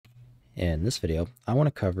In this video, I want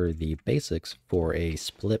to cover the basics for a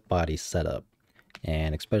split body setup,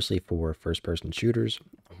 and especially for first-person shooters,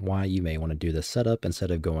 why you may want to do this setup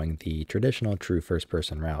instead of going the traditional true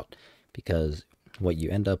first-person route, because what you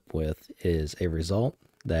end up with is a result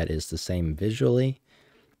that is the same visually,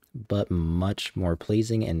 but much more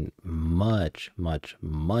pleasing and much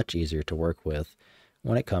easier to work with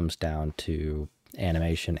when it comes down to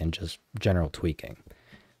animation and just general tweaking.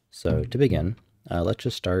 So to begin, let's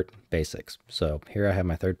just start basics. So here I have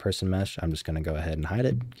my third person mesh. I'm just going to go ahead and hide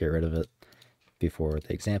it, get rid of it before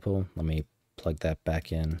the example. Let me plug that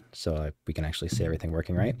back in so we can actually see everything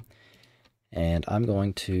working right. And I'm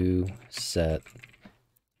going to set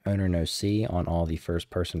owner no see on all the first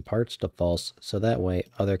person parts to false, so that way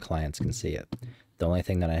other clients can see it. The only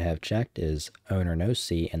thing that I have checked is owner no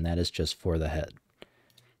see, and that is just for the head.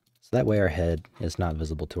 So that way our head is not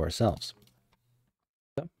visible to ourselves.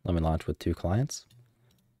 So let me launch with 2 clients.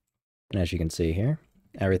 And as you can see here,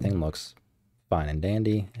 everything looks fine and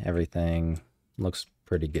dandy. Everything looks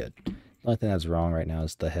pretty good. The only thing that's wrong right now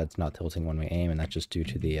is the head's not tilting when we aim, and that's just due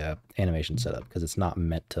to the animation setup, because it's not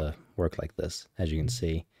meant to work like this. As you can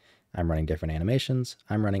see, I'm running different animations.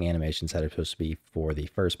 I'm running animations that are supposed to be for the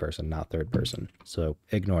first person, not third person. So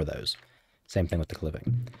ignore those. Same thing with the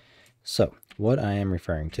clipping. So what I am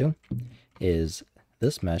referring to is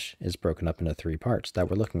this mesh is broken up into 3 parts that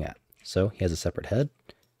we're looking at. So he has a separate head,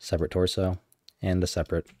 separate torso, and a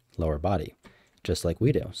separate lower body, just like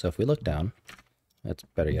we do. So if we look down, that's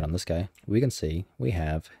better yet on this guy, we can see we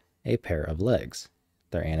have a pair of legs.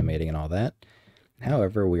 They're animating and all that.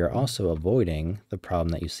 However, we are also avoiding the problem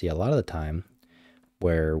that you see a lot of the time,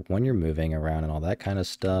 where when you're moving around and all that kind of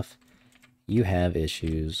stuff, you have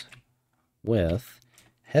issues with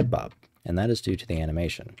head bob, and that is due to the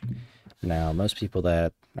animation. Now, most people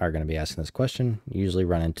that are going to be asking this question usually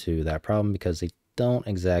run into that problem because they're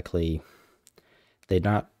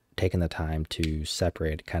not taking the time to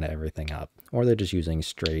separate kind of everything up, or they're just using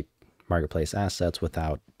straight marketplace assets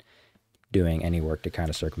without doing any work to kind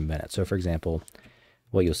of circumvent it. So for example,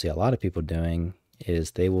 what you'll see a lot of people doing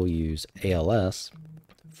is they will use ALS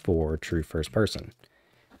for true first person,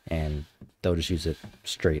 and they'll just use it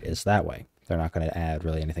straight as that way. They're not going to add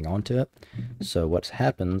really anything onto it. So what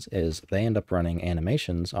happens is they end up running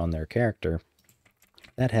animations on their character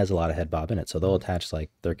that has a lot of head bob in it. So they'll attach like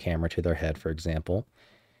their camera to their head, for example,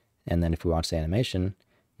 and then if we watch the animation,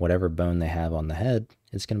 whatever bone they have on the head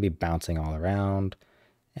is going to be bouncing all around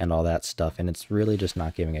and all that stuff, and it's really just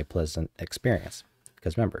not giving a pleasant experience.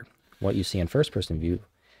 Because remember, what you see in first person view,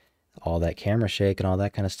 all that camera shake and all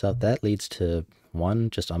that kind of stuff, that leads to 1,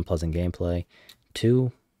 just unpleasant gameplay,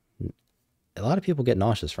 2, a lot of people get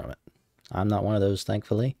nauseous from it. I'm not one of those,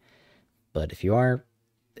 thankfully, but if you are,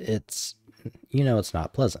 it's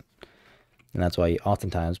not pleasant. And that's why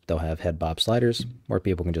oftentimes they'll have head bob sliders where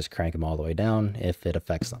people can just crank them all the way down if it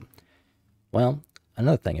affects them. Well,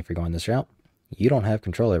 another thing, if you're going this route, you don't have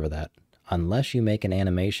control over that unless you make an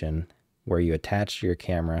animation where you attach your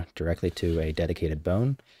camera directly to a dedicated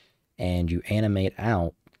bone and you animate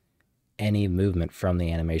out any movement from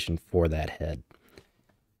the animation for that head.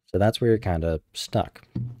 So that's where you're kind of stuck.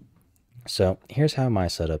 So here's how my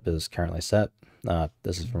setup is currently set.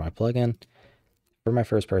 This is for my plugin. For my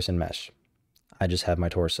first person mesh, I just have my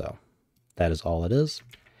torso. That is all it is.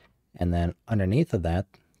 And then underneath of that,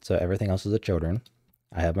 so everything else is the children,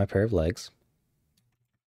 I have my pair of legs,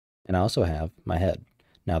 and I also have my head.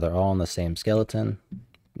 Now they're all on the same skeleton,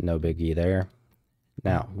 no biggie there.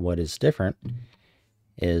 Now what is different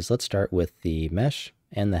is, let's start with the mesh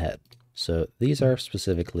and the head. So these are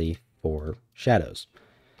specifically for shadows.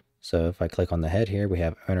 So if I click on the head here, we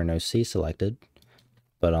have owner no see selected,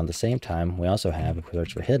 but on the same time, we also have, if we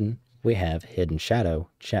search for hidden, we have hidden shadow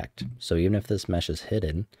checked. So even if this mesh is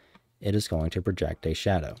hidden, it is going to project a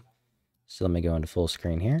shadow. So let me go into full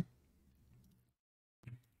screen here.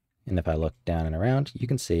 And if I look down and around, you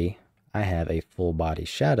can see I have a full body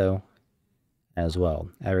shadow as well.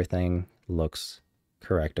 Everything looks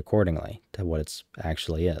correct accordingly to what it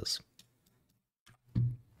actually is.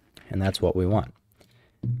 And that's what we want.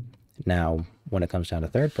 Now, when it comes down to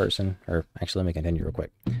third person, or actually let me continue real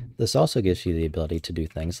quick. This also gives you the ability to do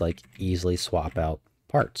things like easily swap out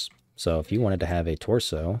parts. So if you wanted to have a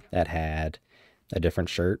torso that had a different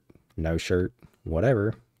shirt, no shirt,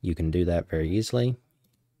 whatever, you can do that very easily.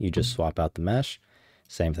 You just swap out the mesh.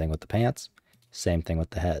 Same thing with the pants. Same thing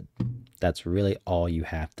with the head. That's really all you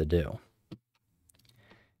have to do.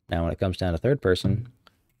 Now, when it comes down to third person,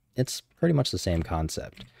 it's pretty much the same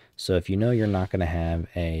concept. So if you know you're not going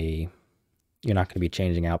to be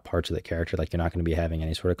changing out parts of the character, like you're not going to be having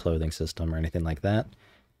any sort of clothing system or anything like that,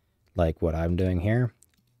 like what I'm doing here,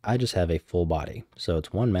 I just have a full body. So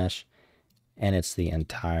it's one mesh and it's the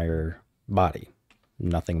entire body,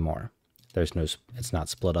 nothing more. There's no, it's not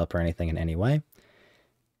split up or anything in any way.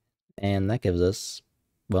 And that gives us,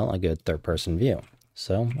 well, a good third person view.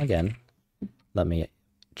 So again, let me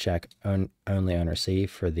check only owner C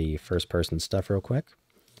for the first person stuff real quick.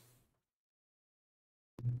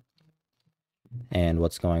 And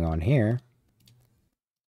what's going on here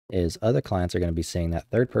is other clients are going to be seeing that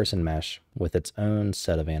third person mesh with its own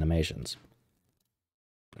set of animations.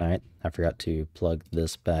 All right, I forgot to plug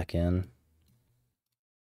this back in.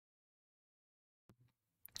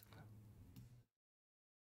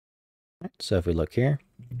 All right, so if we look here,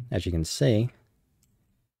 as you can see,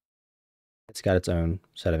 it's got its own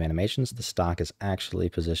set of animations. The stock is actually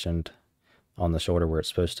positioned on the shoulder where it's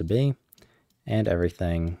supposed to be, and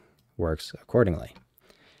everything works accordingly.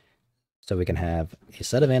 So we can have a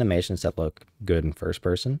set of animations that look good in first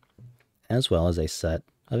person, as well as a set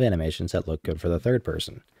of animations that look good for the third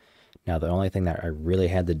person. Now, the only thing that I really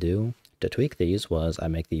had to do to tweak these was I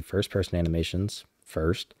make the first person animations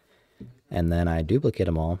first, and then I duplicate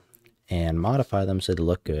them all and modify them so they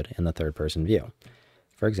look good in the third person view.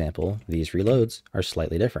 For example, these reloads are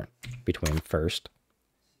slightly different between first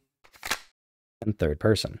and third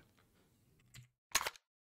person.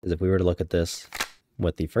 Because if we were to look at this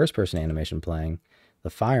with the first person animation playing, the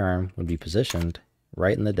firearm would be positioned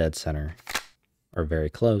right in the dead center or very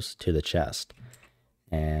close to the chest.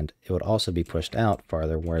 And it would also be pushed out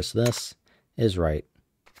farther, whereas this is right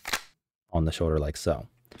on the shoulder like so.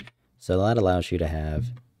 So that allows you to have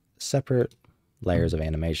separate layers of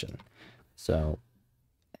animation. So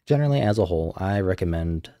generally, as a whole, I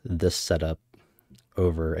recommend this setup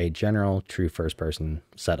over a general true first person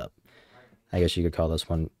setup. I guess you could call this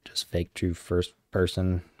one just fake true first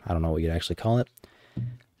person. I don't know what you'd actually call it.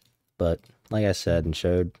 But like I said and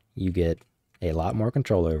showed, you get a lot more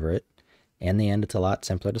control over it. In the end, it's a lot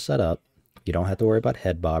simpler to set up. You don't have to worry about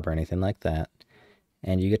head bob or anything like that.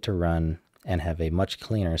 And you get to run and have a much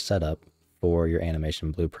cleaner setup for your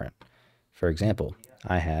animation blueprint. For example,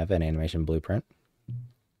 I have an animation blueprint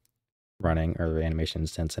running, or animation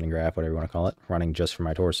instance and graph, whatever you want to call it, running just for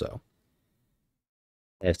my torso.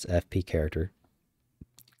 It's FP character.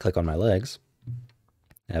 Click on my legs.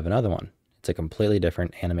 I have another one. It's a completely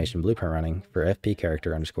different animation blueprint running for FP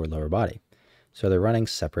character underscore lower body. So they're running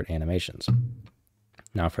separate animations.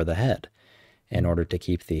 Now for the head, in order to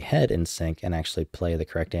keep the head in sync and actually play the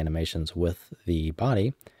correct animations with the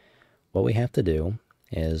body, what we have to do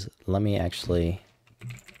is, let me actually,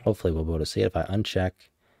 hopefully we'll be able to see it. If I uncheck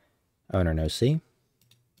owner no C,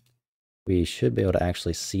 we should be able to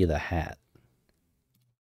actually see the hat.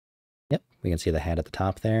 Yep, we can see the hat at the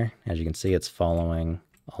top there. As you can see, it's following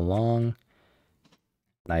along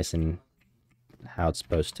nice and how it's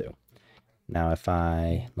supposed to. Now if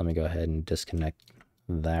let me go ahead and disconnect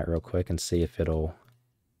that real quick and see if it'll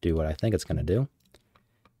do what I think it's going to do,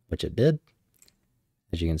 which it did.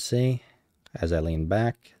 As you can see, as I lean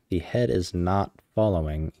back, the head is not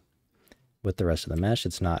following with the rest of the mesh.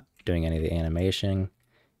 It's not doing any of the animation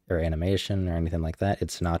or anything like that.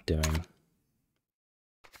 It's not doing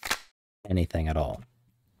anything at all.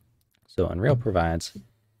 So Unreal provides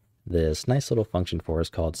this nice little function for us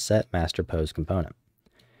called set master pose component.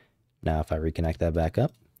 Now if I reconnect that back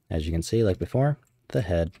up, as you can see, like before, the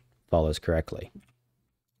head follows correctly.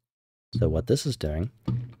 So what this is doing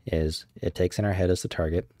is it takes in our head as the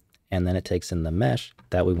target, and then it takes in the mesh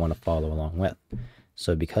that we want to follow along with.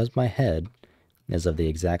 So because my head is of the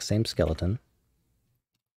exact same skeleton,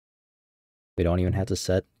 we don't even have to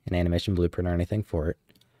set an animation blueprint or anything for it.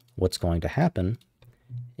 What's going to happen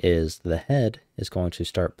is the head is going to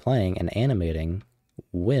start playing and animating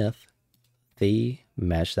with the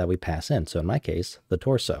mesh that we pass in. So in my case, the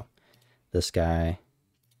torso, this guy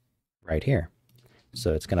right here.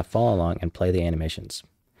 So it's going to follow along and play the animations.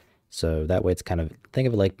 So that way it's kind of, think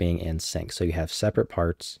of it like being in sync. So you have separate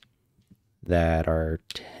parts that are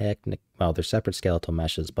well, they're separate skeletal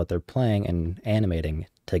meshes, but they're playing and animating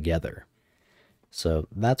together. So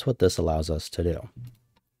that's what this allows us to do.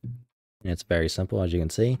 And it's very simple, as you can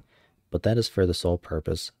see, but that is for the sole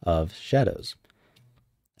purpose of shadows.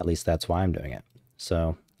 At least that's why I'm doing it.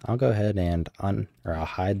 So I'll go ahead and I'll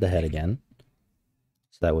hide the head again.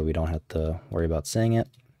 So that way we don't have to worry about seeing it.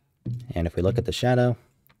 And if we look at the shadow,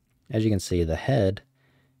 as you can see, the head,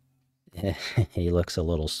 he looks a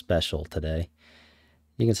little special today.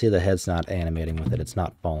 You can see the head's not animating with it. It's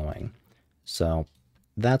not following. So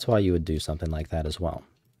that's why you would do something like that as well.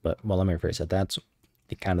 But, well, let me rephrase it. That's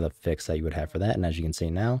the kind of the fix that you would have for that. And as you can see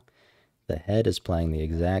now, the head is playing the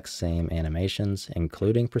exact same animations,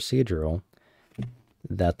 including procedural,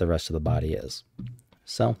 that the rest of the body is.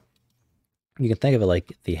 So you can think of it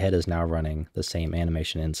like the head is now running the same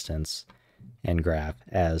animation instance and graph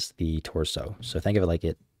as the torso. So think of it like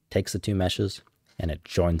it takes the two meshes and it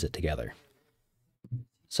joins it together.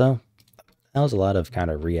 So that was a lot of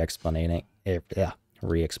kind of re-explaining.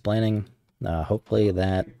 Hopefully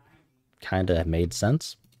that kind of made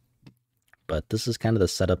sense. But this is kind of the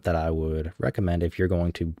setup that I would recommend if you're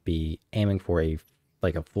going to be aiming for a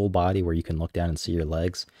full body where you can look down and see your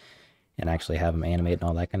legs and actually have them animate and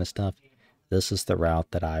all that kind of stuff. This is the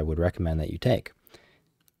route that I would recommend that you take.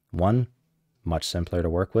 1, much simpler to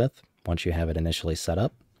work with once you have it initially set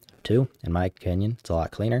up. 2, in my opinion, it's a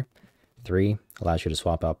lot cleaner. 3, allows you to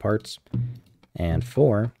swap out parts. And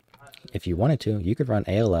 4, if you wanted to, you could run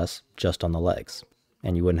ALS just on the legs,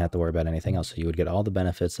 and you wouldn't have to worry about anything else. So you would get all the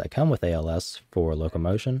benefits that come with ALS for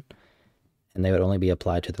locomotion, and they would only be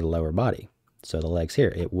applied to the lower body. So the legs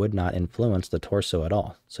here, it would not influence the torso at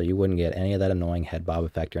all. So you wouldn't get any of that annoying head bob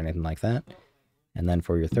effect or anything like that. And then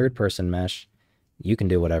for your third person mesh, you can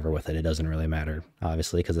do whatever with it. It doesn't really matter,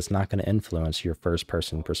 obviously, because it's not going to influence your first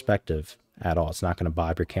person perspective at all. It's not going to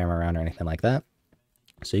bob your camera around or anything like that.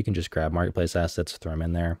 So you can just grab marketplace assets, throw them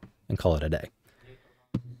in there, and call it a day.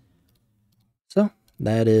 So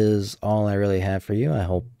that is all I really have for you. I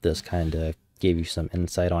hope this kind of gave you some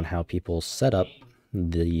insight on how people set up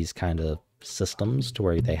these kind of systems to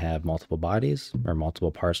where they have multiple bodies or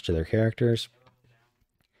multiple parts to their characters.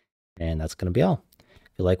 And that's going to be all.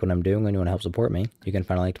 If you like what I'm doing and you want to help support me, you can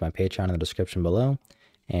find a link to my Patreon in the description below.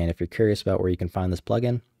 And if you're curious about where you can find this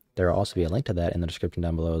plugin, there will also be a link to that in the description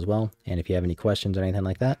down below as well. And if you have any questions or anything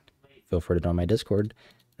like that, feel free to join my Discord.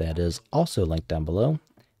 That is also linked down below,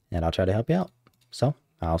 and I'll try to help you out. So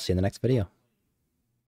I'll see you in the next video.